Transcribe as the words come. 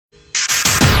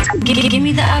Give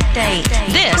me the update.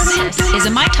 This is a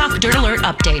My Talk Dirt Alert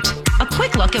update. A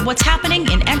quick look at what's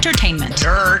happening in entertainment.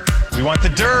 Dirt. We want the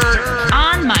dirt.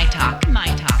 On My Talk.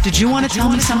 Did you want to tell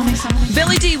me something?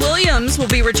 Billie D Williams will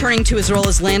be returning to his role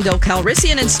as Lando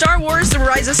Calrissian in Star Wars The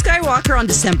Rise of Skywalker on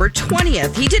December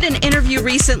 20th. He did an interview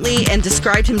recently and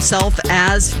described himself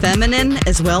as feminine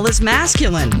as well as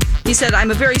masculine. He said,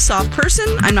 "I'm a very soft person.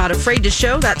 I'm not afraid to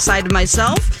show that side of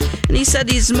myself." And he said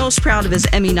he's most proud of his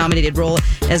Emmy-nominated role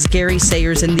as Gary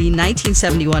Sayers in the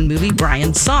 1971 movie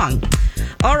Brian's Song.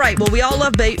 All right, well, we all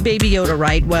love Baby Yoda,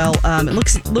 right? Well, it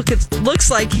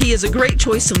looks like he is a great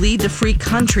choice to lead the free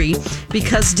country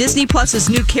because Disney Plus's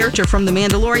new character from The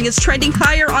Mandalorian is trending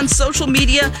higher on social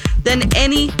media than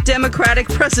any Democratic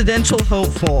presidential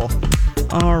hopeful.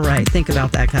 All right, think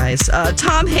about that, guys.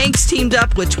 Tom Hanks teamed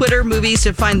up with Twitter Movies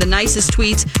to find the nicest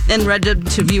tweets and read them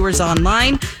to viewers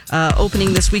online.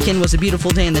 Opening this weekend was a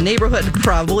beautiful day in the neighborhood,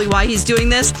 probably why he's doing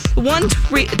this. One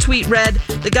tweet read,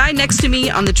 "The guy next to me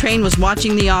on the train was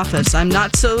watching The Office. I'm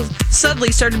not so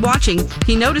suddenly started watching.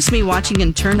 He noticed me watching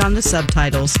and turned on the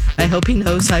subtitles. I hope he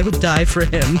knows I would die for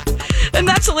him." And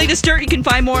that's the latest dirt. You can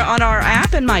find more on our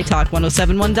app and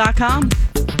mytalk1071.com.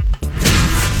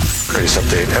 Greatest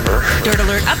update ever. Dirt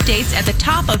Alert updates at the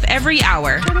top of every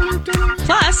hour.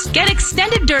 Plus, get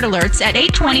extended Dirt Alerts at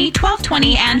 8:20,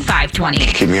 12:20, and 5:20.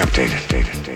 Keep me updated.